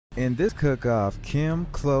In this cook-off, Kim,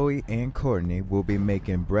 Chloe, and Courtney will be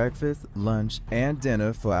making breakfast, lunch, and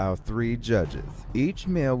dinner for our 3 judges. Each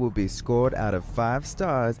meal will be scored out of 5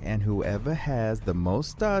 stars, and whoever has the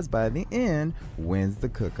most stars by the end wins the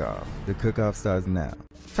cook-off. The cook-off starts now.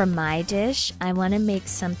 For my dish, I want to make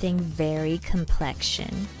something very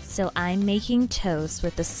complexion. So I'm making toast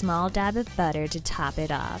with a small dab of butter to top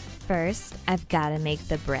it off. First, I've got to make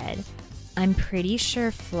the bread. I'm pretty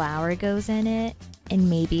sure flour goes in it, and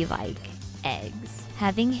maybe like eggs.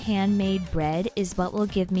 Having handmade bread is what will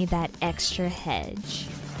give me that extra hedge.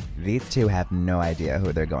 These two have no idea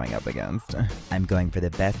who they're going up against. I'm going for the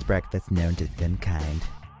best breakfast known to mankind.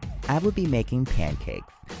 I will be making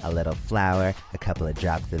pancakes. A little flour, a couple of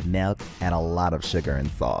drops of milk, and a lot of sugar and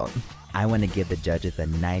salt. I want to give the judges a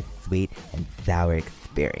nice, sweet, and sour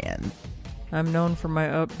experience. I'm known for my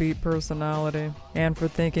upbeat personality and for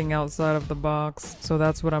thinking outside of the box, so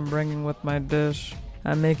that's what I'm bringing with my dish.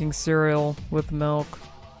 I'm making cereal with milk.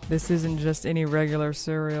 This isn't just any regular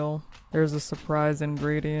cereal. There's a surprise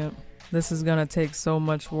ingredient. This is gonna take so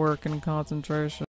much work and concentration.